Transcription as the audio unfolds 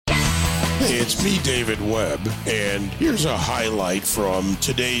Hey, it's me, David Webb, and here's a highlight from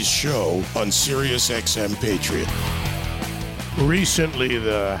today's show on Sirius XM Patriot. Recently,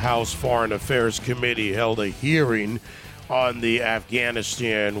 the House Foreign Affairs Committee held a hearing on the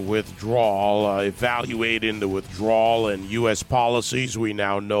Afghanistan withdrawal, evaluating the withdrawal and U.S. policies. We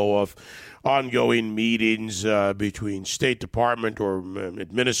now know of ongoing meetings between State Department or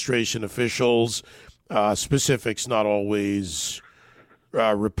administration officials, specifics not always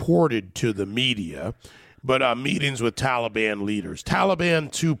reported to the media, but meetings with Taliban leaders.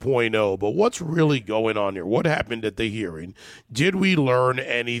 Taliban 2.0, but what's really going on here? What happened at the hearing? Did we learn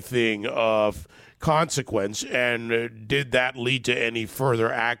anything of consequence, and did that lead to any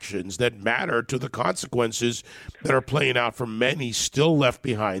further actions that matter to the consequences that are playing out for many still left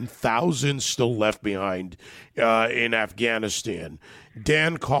behind, thousands still left behind in Afghanistan?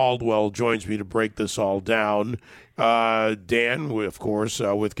 Dan Caldwell joins me to break this all down. Dan, of course,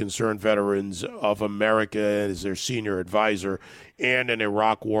 with Concerned Veterans of America, is their senior advisor and an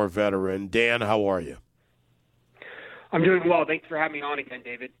Iraq War veteran. Dan, how are you? I'm doing well. Thanks for having me on again,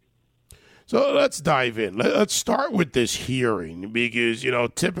 David. So let's dive in. Let's start with this hearing because,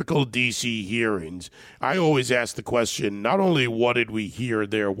 typical D.C. hearings, I always ask the question, not only what did we hear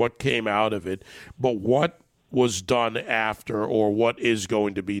there, what came out of it, but what was done after or what is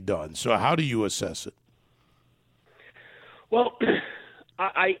going to be done. So how do you assess it? Well,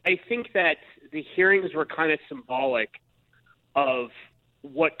 I think that the hearings were kind of symbolic of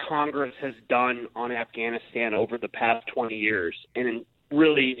what Congress has done on Afghanistan over the past 20 years. And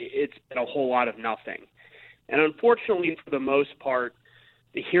really, it's been a whole lot of nothing. And unfortunately, for the most part,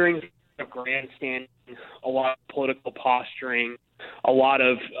 the hearings are grandstanding, a lot of political posturing, a lot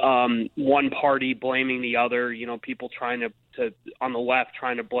of one party blaming the other, people trying to on the left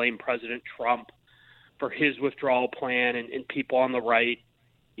trying to blame President Trump for his withdrawal plan, and people on the right,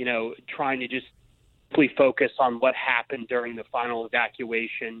 trying to just focus on what happened during the final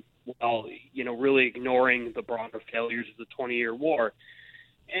evacuation while, really ignoring the broader failures of the 20-year war.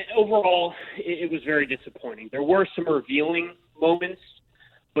 And overall, it was very disappointing. There were some revealing moments,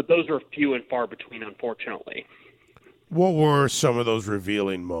 but those were few and far between, unfortunately. What were some of those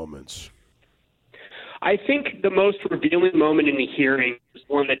revealing moments? I think the most revealing moment in the hearing was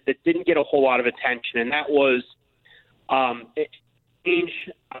one that didn't get a whole lot of attention, and that was exchange,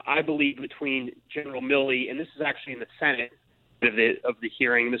 I believe, between General Milley, and this is actually in the Senate of the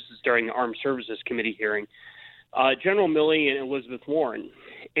hearing. This is during the Armed Services Committee hearing. General Milley and Elizabeth Warren.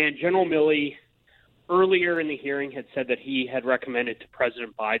 And General Milley, earlier in the hearing, had said that he had recommended to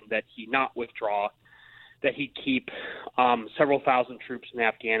President Biden that he not withdraw, that he'd keep several thousand troops in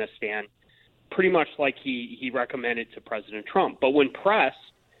Afghanistan, pretty much like he recommended to President Trump. But when pressed,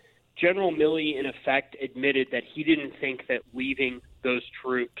 General Milley, in effect, admitted that he didn't think that leaving those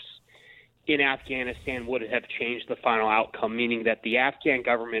troops in Afghanistan would have changed the final outcome, meaning that the Afghan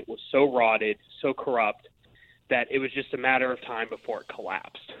government was so rotted, so corrupt, that it was just a matter of time before it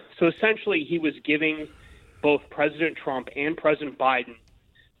collapsed. So essentially, he was giving both President Trump and President Biden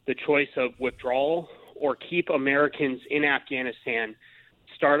the choice of withdrawal or keep Americans in Afghanistan,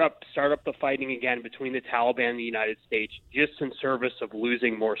 start up the fighting again between the Taliban and the United States, just in service of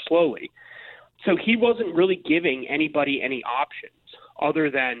losing more slowly. So he wasn't really giving anybody any options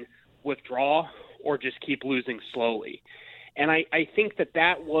other than withdraw or just keep losing slowly. And I think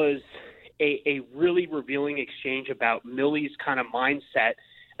that was a really revealing exchange about Milley's kind of mindset.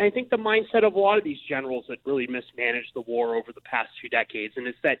 And I think the mindset of a lot of these generals that really mismanaged the war over the past 2 decades, and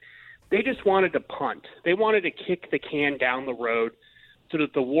it's that they just wanted to punt. They wanted to kick the can down the road so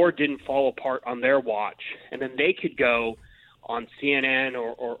that the war didn't fall apart on their watch. And then they could go on CNN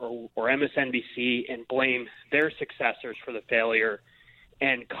or MSNBC and blame their successors for the failure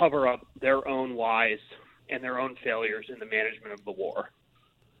and cover up their own lies and their own failures in the management of the war.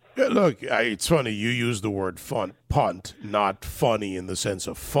 Yeah, look, it's funny. You use the word punt, not funny in the sense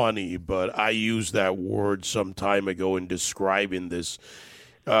of funny, but I used that word some time ago in describing this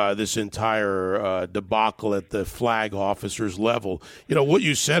entire debacle at the flag officers level. What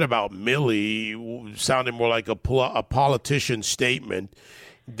you said about Milley sounded more like a politician statement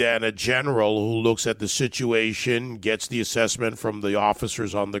than a general who looks at the situation, gets the assessment from the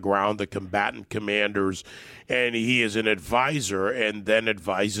officers on the ground, the combatant commanders, and he is an advisor and then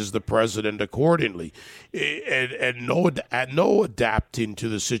advises the president accordingly. And no adapting to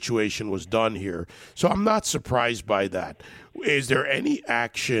the situation was done here. So I'm not surprised by that. Is there any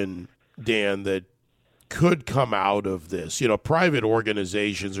action, Dan, that could come out of this? Private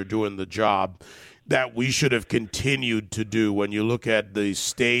organizations are doing the job that we should have continued to do when you look at the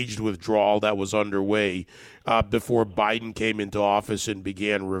staged withdrawal that was underway before Biden came into office and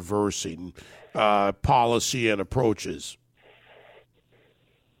began reversing policy and approaches?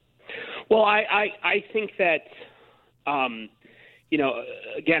 Well, I think that,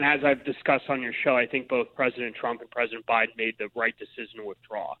 again, as I've discussed on your show, I think both President Trump and President Biden made the right decision to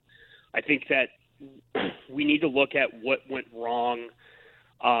withdraw. I think that we need to look at what went wrong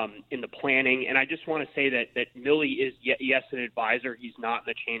in the planning. And I just want to say that Milley is, yes, an advisor. He's not in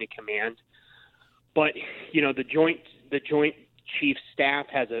the chain of command. But, the Joint Chiefs staff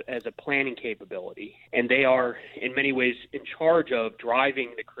has a planning capability, and they are in many ways in charge of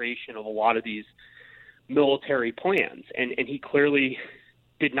driving the creation of a lot of these military plans. And he clearly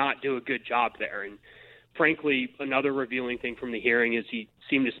did not do a good job there. And frankly, another revealing thing from the hearing is he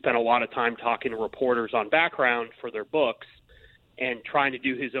seemed to spend a lot of time talking to reporters on background for their books and trying to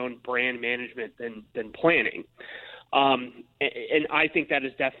do his own brand management than planning. And I think that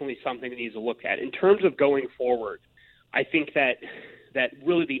is definitely something that needs to look at. In terms of going forward, I think that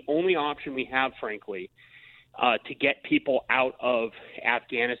really the only option we have, frankly, to get people out of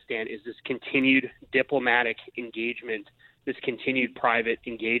Afghanistan is this continued diplomatic engagement, this continued private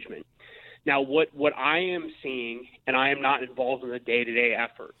engagement. Now, what I am seeing, and I am not involved in the day-to-day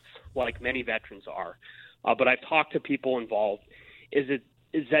efforts like many veterans are, but I've talked to people involved, is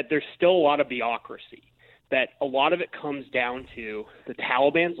that there's still a lot of bureaucracy, that a lot of it comes down to the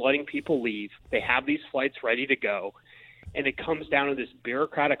Taliban's letting people leave. They have these flights ready to go, and it comes down to this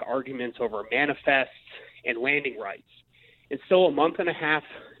bureaucratic arguments over manifests and landing rights. And so a month and a half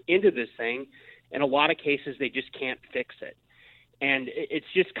into this thing, in a lot of cases, they just can't fix it. And it's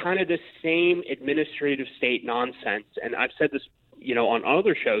just kind of the same administrative state nonsense. And I've said this, on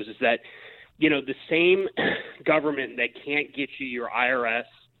other shows, is that, the same government that can't get you your IRS,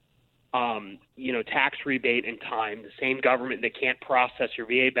 tax rebate in time, the same government that can't process your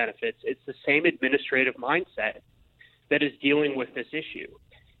VA benefits, it's the same administrative mindset that is dealing with this issue.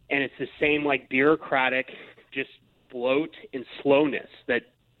 And it's the same bureaucratic just bloat and slowness that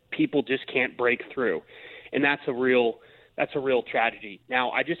people just can't break through. And that's a real tragedy. Now,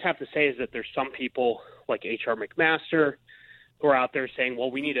 I just have to say is that there's some people like H.R. McMaster who are out there saying, well,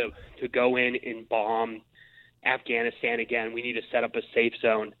 we need to go in and bomb Afghanistan again. We need to set up a safe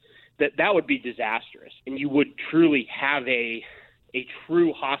zone. That would be disastrous. And you would truly have a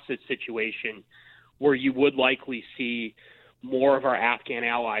true hostage situation where you would likely see more of our Afghan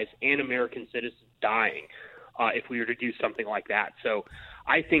allies and American citizens dying if we were to do something like that. So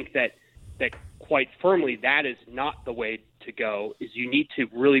I think that quite firmly that is not the way to go, is you need to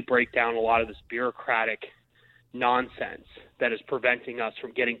really break down a lot of this bureaucratic nonsense that is preventing us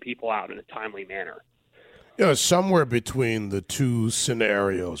from getting people out in a timely manner. Somewhere between the two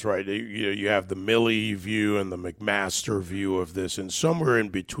scenarios, right? You have the Milley view and the McMaster view of this, and somewhere in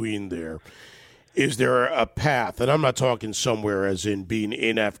between there, is there a path? And I'm not talking somewhere as in being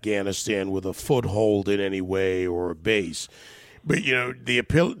in Afghanistan with a foothold in any way or a base, but the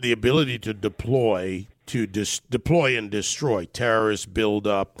ability to deploy and destroy terrorists, build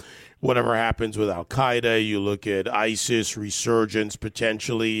up. Whatever happens with Al-Qaeda, you look at ISIS resurgence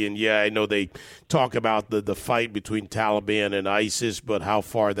potentially, and I know they talk about the fight between Taliban and ISIS, but how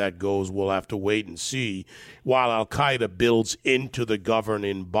far that goes, we'll have to wait and see. While Al-Qaeda builds into the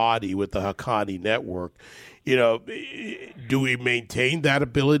governing body with the Haqqani network, do we maintain that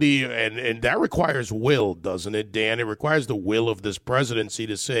ability? And that requires will, doesn't it, Dan? It requires the will of this presidency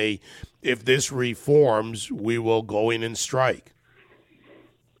to say, if this reforms, we will go in and strike.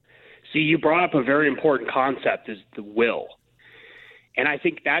 See, you brought up a very important concept, is the will. And I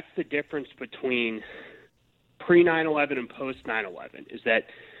think that's the difference between pre-9/11 and post-9/11, is that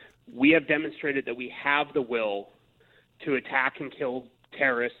we have demonstrated that we have the will to attack and kill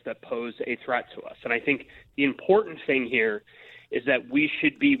terrorists that pose a threat to us. And I think the important thing here is that we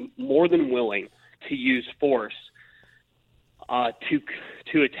should be more than willing to use force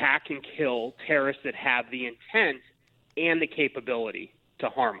to attack and kill terrorists that have the intent and the capability to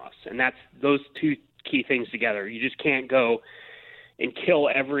harm us. And that's those two key things together. You just can't go and kill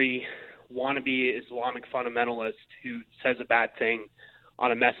every wannabe Islamic fundamentalist who says a bad thing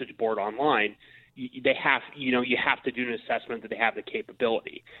on a message board online. You have to do an assessment that they have the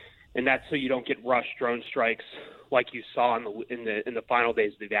capability. And that's so you don't get rush drone strikes like you saw in the final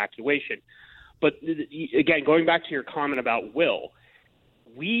days of the evacuation. But again, going back to your comment about will,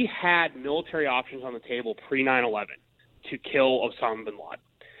 we had military options on the table pre-9/11 to kill Osama bin Laden.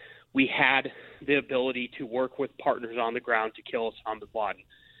 We had the ability to work with partners on the ground to kill Osama bin Laden.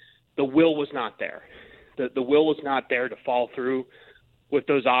 The will was not there. The will was not there to follow through with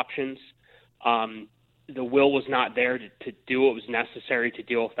those options. The will was not there to do what was necessary to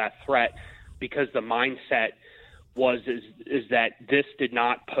deal with that threat, because the mindset is that this did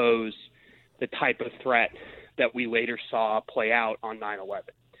not pose the type of threat that we later saw play out on 9/11.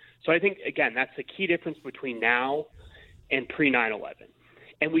 So I think, again, that's the key difference between now and pre-9/11.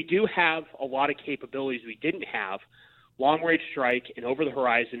 And we do have a lot of capabilities we didn't have, long-range strike and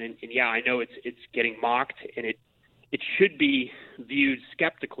over-the-horizon. And yeah, I know it's getting mocked, and it should be viewed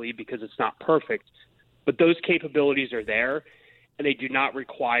skeptically because it's not perfect. But those capabilities are there, and they do not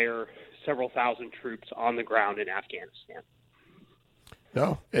require several thousand troops on the ground in Afghanistan.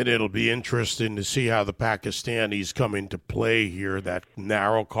 No, and it'll be interesting to see how the Pakistanis come into play here, that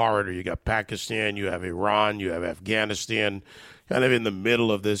narrow corridor. You got Pakistan, you have Iran, you have Afghanistan, kind of in the middle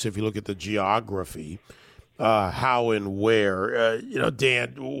of this if you look at the geography, how and where.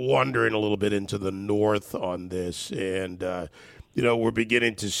 Dan, wandering a little bit into the north on this, and, we're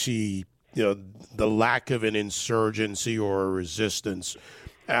beginning to see, the lack of an insurgency or a resistance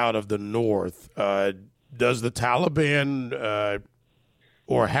out of the north. Does the Taliban...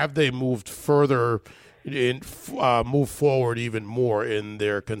 or have they moved further, move forward even more in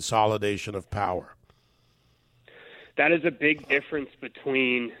their consolidation of power? That is a big difference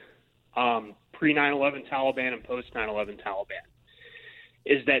between pre-9/11 Taliban and post-9/11 Taliban,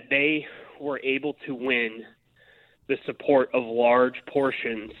 is that they were able to win the support of large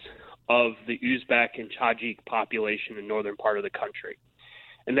portions of the Uzbek and Tajik population in the northern part of the country,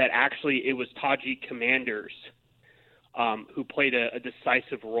 and that actually it was Tajik commanders who played a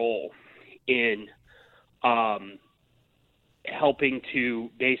decisive role in helping to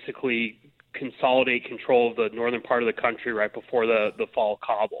basically consolidate control of the northern part of the country right before the fall of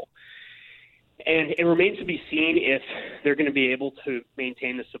Kabul. And it remains to be seen if they're going to be able to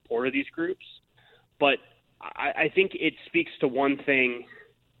maintain the support of these groups. But I think it speaks to one thing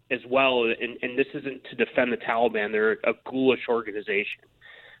as well, and this isn't to defend the Taliban. They're a ghoulish organization.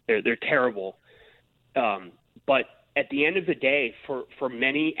 They're terrible. But at the end of the day, for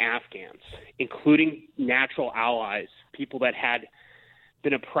many Afghans, including natural allies, people that had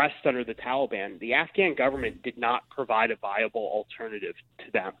been oppressed under the Taliban, the Afghan government did not provide a viable alternative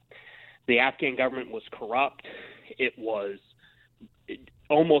to them. The Afghan government was corrupt. It was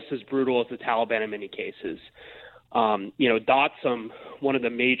almost as brutal as the Taliban in many cases. Datsum, one of the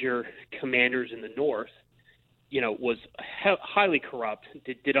major commanders in the north, was highly corrupt,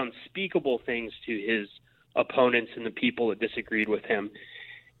 did unspeakable things to his opponents and the people that disagreed with him,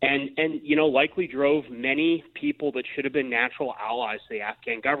 and likely drove many people that should have been natural allies to the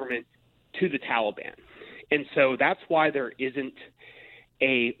Afghan government to the Taliban. And so that's why there isn't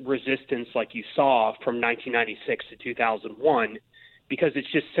a resistance like you saw from 1996 to 2001, because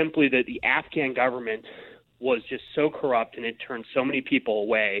it's just simply that the Afghan government was just so corrupt and it turned so many people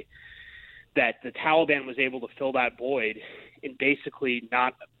away that the Taliban was able to fill that void and basically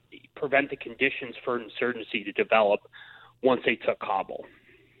not prevent the conditions for insurgency to develop once they took Kabul.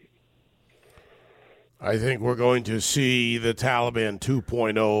 I think we're going to see the Taliban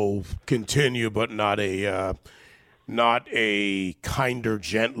 2.0 continue, but not a kinder,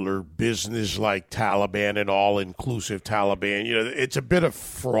 gentler, business-like Taliban, an all-inclusive Taliban. It's a bit of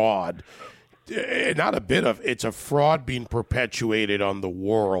fraud. It's a fraud being perpetuated on the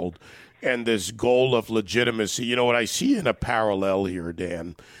world, and this goal of legitimacy. What I see in a parallel here,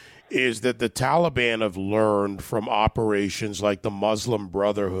 Dan, is that the Taliban have learned from operations like the Muslim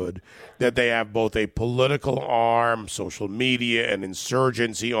Brotherhood that they have both a political arm, social media, and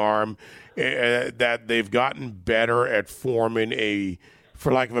insurgency arm, that they've gotten better at forming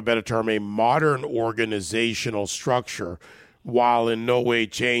for lack of a better term, a modern organizational structure, while in no way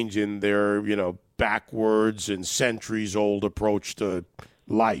changing their, backwards and centuries-old approach to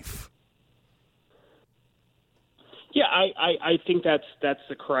life. Yeah, I think that's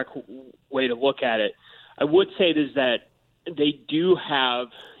the correct way to look at it. I would say is that they do have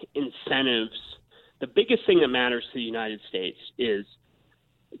incentives. The biggest thing that matters to the United States is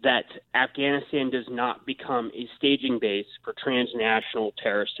that Afghanistan does not become a staging base for transnational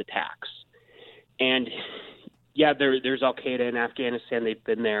terrorist attacks. And yeah, there's Al-Qaeda in Afghanistan. They've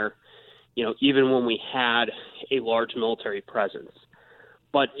been there, even when we had a large military presence.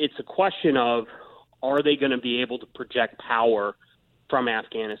 But it's a question of, are they going to be able to project power from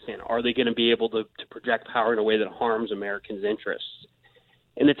Afghanistan? Are they going to be able to project power in a way that harms Americans' interests?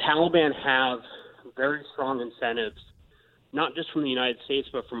 And the Taliban have very strong incentives, not just from the United States,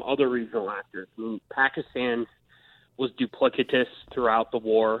 but from other regional actors. Pakistan was duplicitous throughout the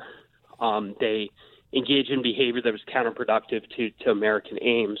war. They engaged in behavior that was counterproductive to American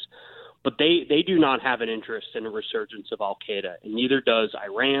aims. But they do not have an interest in a resurgence of al-Qaeda, and neither does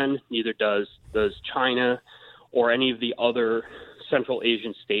Iran, neither does China, or any of the other Central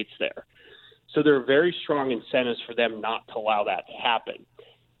Asian states there. So there are very strong incentives for them not to allow that to happen.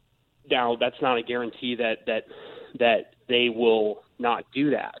 Now, that's not a guarantee that they will not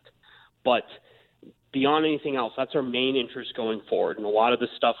do that. But beyond anything else, that's our main interest going forward. And a lot of the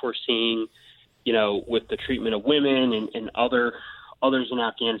stuff we're seeing, with the treatment of women and others in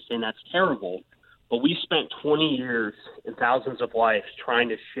Afghanistan, that's terrible. But we spent 20 years and thousands of lives trying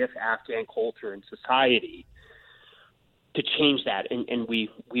to shift Afghan culture and society to change that, and we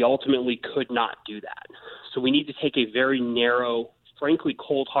ultimately could not do that. So we need to take a very narrow, frankly,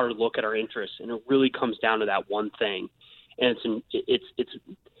 cold-hearted look at our interests, and it really comes down to that one thing, and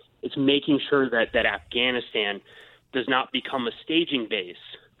it's making sure that Afghanistan does not become a staging base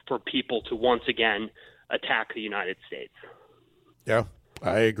for people to once again attack the United States. Yeah,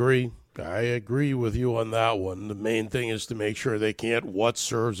 I agree. I agree with you on that one. The main thing is to make sure they can't what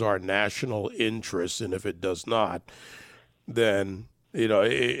serves our national interests, and if it does not, then,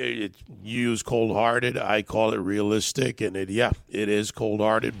 it use cold-hearted. I call it realistic, and it is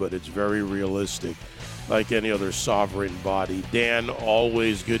cold-hearted, but it's very realistic, like any other sovereign body. Dan,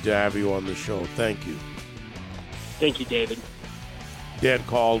 always good to have you on the show. Thank you. Thank you, David. Dan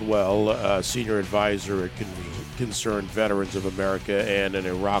Caldwell, senior advisor at Concerned Veterans of America and an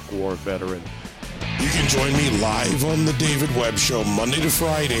Iraq War veteran. You can join me live on The David Webb Show Monday to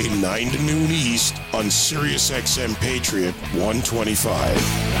Friday, 9 to noon East on SiriusXM Patriot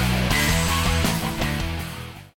 125.